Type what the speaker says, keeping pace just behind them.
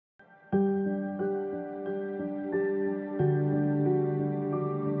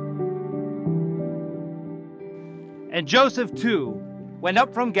And Joseph too went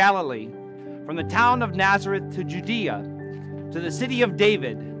up from Galilee, from the town of Nazareth to Judea, to the city of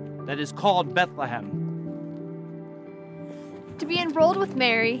David, that is called Bethlehem, to be enrolled with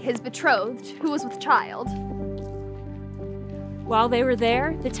Mary, his betrothed, who was with child. While they were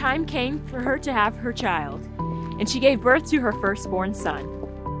there, the time came for her to have her child, and she gave birth to her firstborn son.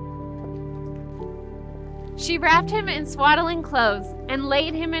 She wrapped him in swaddling clothes and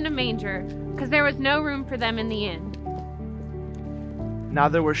laid him in a manger, because there was no room for them in the inn. Now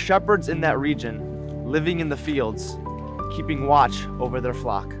there were shepherds in that region, living in the fields, keeping watch over their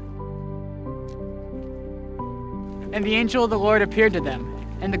flock. And the angel of the Lord appeared to them,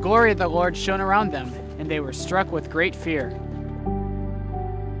 and the glory of the Lord shone around them, and they were struck with great fear.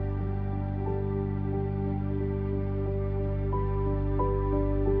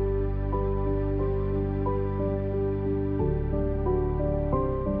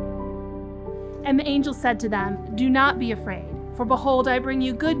 And the angel said to them, "Do not be afraid, for behold, I bring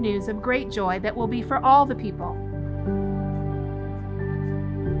you good news of great joy that will be for all the people.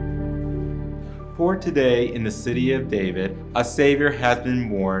 For today in the city of David, a Savior has been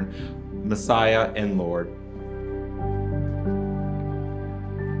born, Messiah and Lord.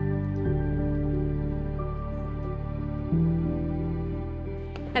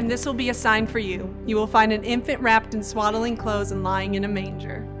 And this will be a sign for you. You will find an infant wrapped in swaddling clothes and lying in a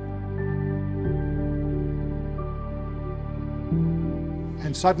manger."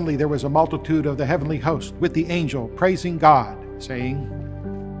 And suddenly there was a multitude of the heavenly host with the angel praising God, saying,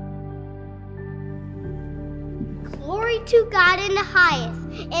 "Glory to God in the highest,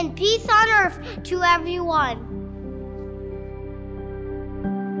 and peace on earth to everyone